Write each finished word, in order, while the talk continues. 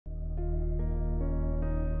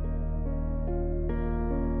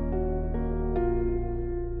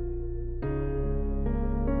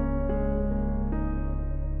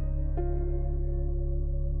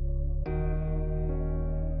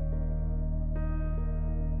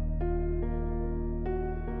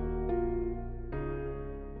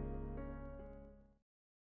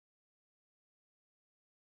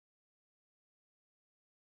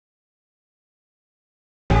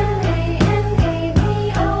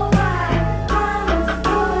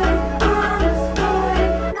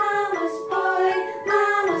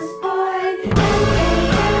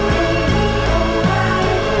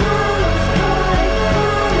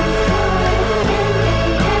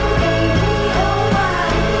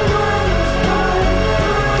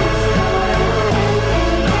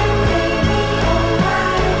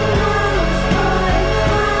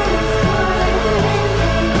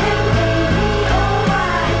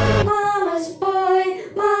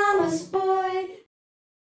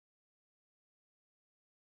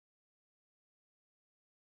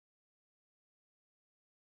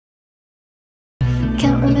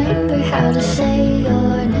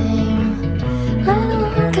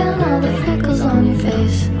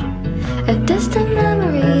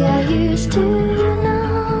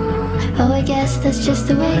that's just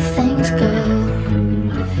the way things go.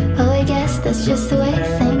 Oh, I guess that's just the way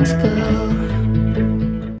things go.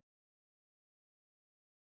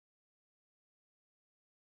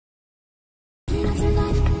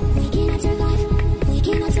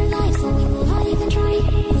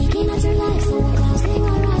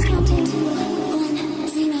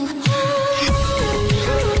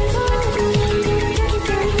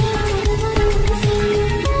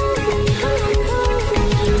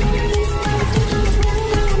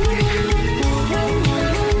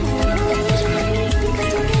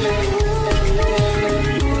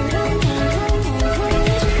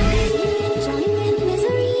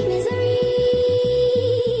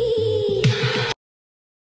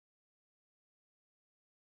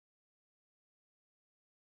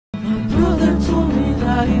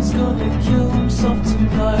 He's gonna kill himself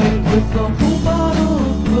tonight with a whole bottle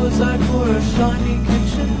of Prozac for a shiny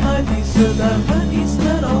kitchen knife. He said that when he's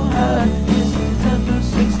dead I'll have his Nintendo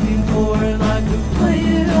 64 and I could play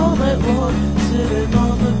it all night long, sitting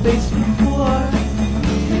on the basement floor.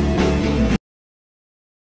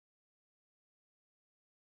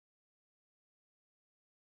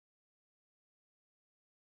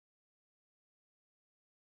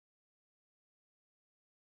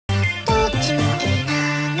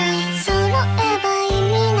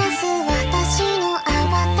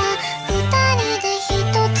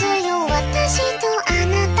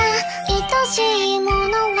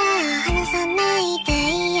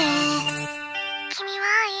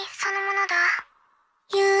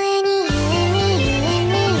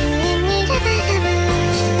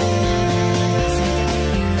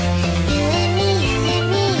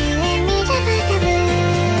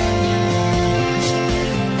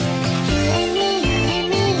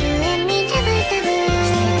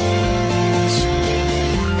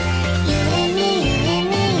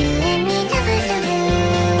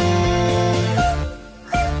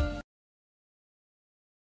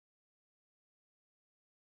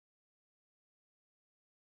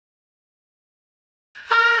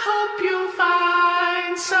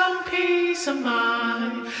 Some peace of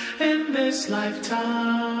mind in this lifetime.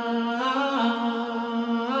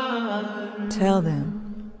 Tell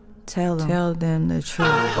them the truth.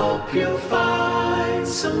 I hope you find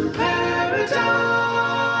some paradise.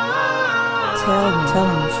 Tell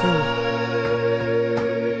them the truth.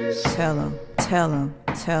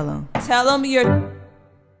 Tell them you're.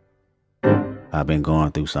 I've been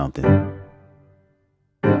going through something.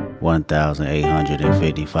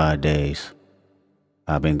 1,855 days.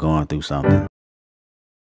 I've been going through something.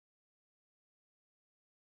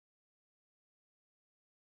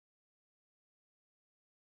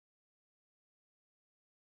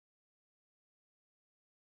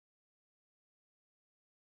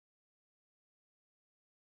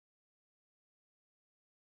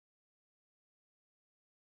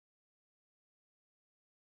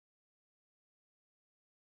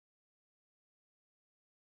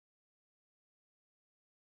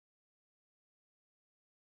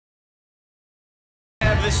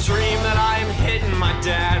 This dream that I'm hitting my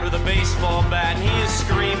dad with a baseball bat and he is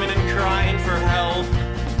screaming and crying for help.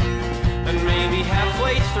 And maybe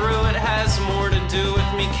halfway through it has more to do with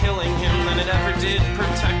me killing him than it ever did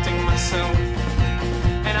protecting myself.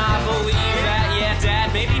 And I believe that, yeah,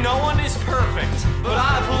 Dad, maybe no one is perfect, but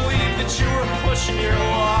I believe that you were pushing your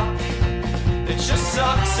luck. It just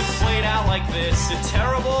sucks it played out like this. A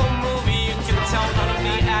terrible movie, you can tell none of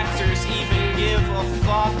the actors even give a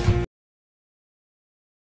fuck.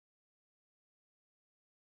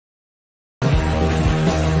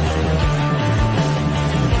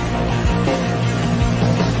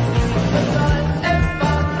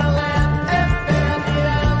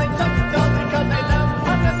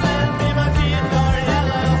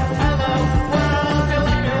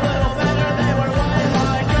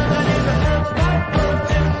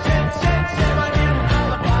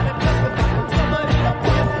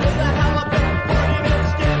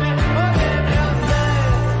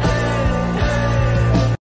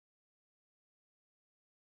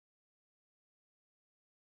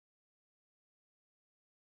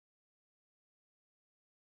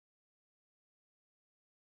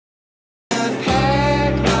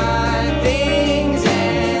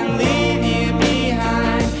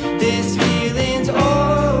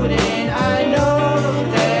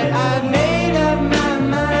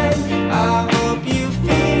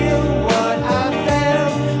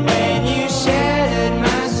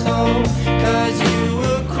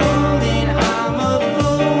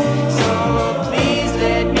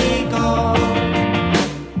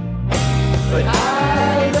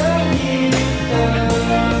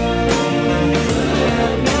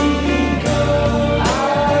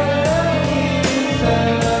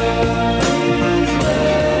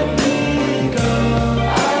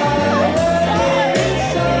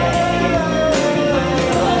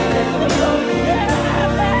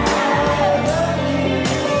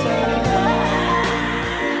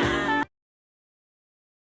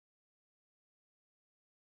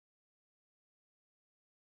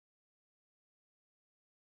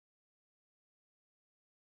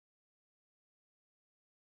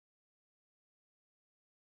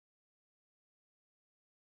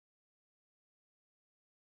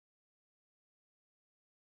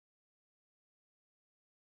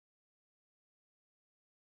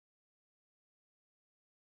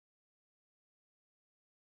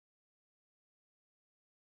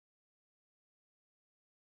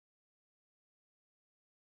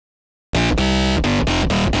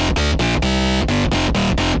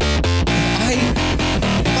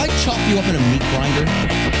 up in a meat grinder,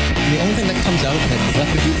 and the only thing that comes out that's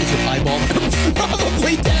left of you is your eyeball?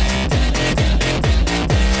 Probably that.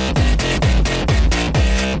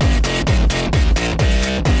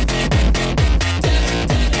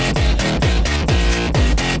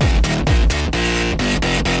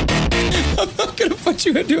 I'm not gonna put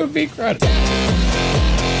you into a meat grinder.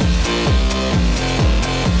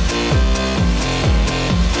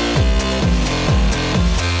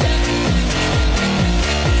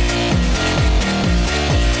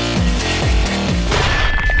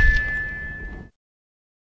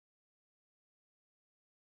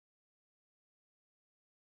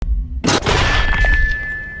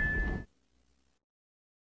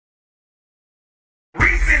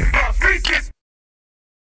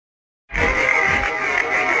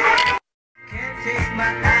 Take my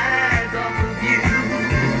eyes off of you.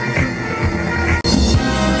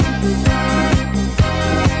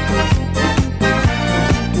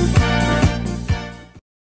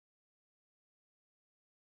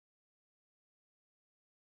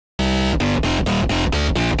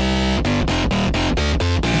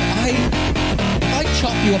 If I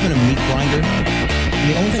chop you up in a meat grinder, and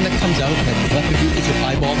the only thing that comes out that's left of you is your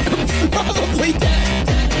eyeball? Probably that.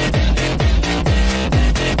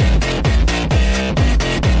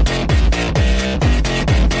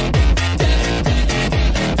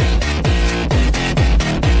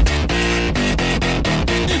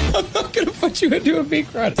 I'm not gonna put you into a meat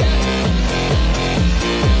grinder.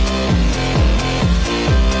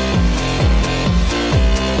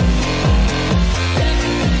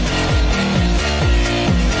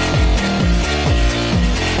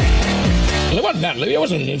 It wasn't that, Louis. It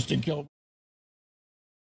wasn't an instant kill.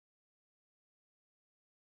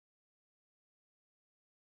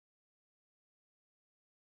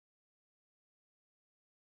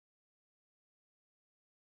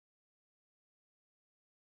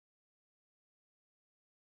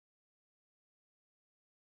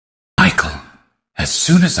 Michael, as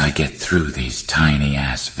soon as I get through these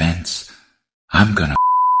tiny-ass vents, I'm gonna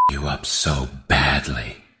you up so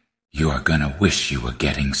badly, you are gonna wish you were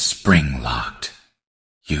getting spring-locked.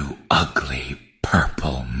 You ugly,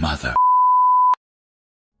 purple mother.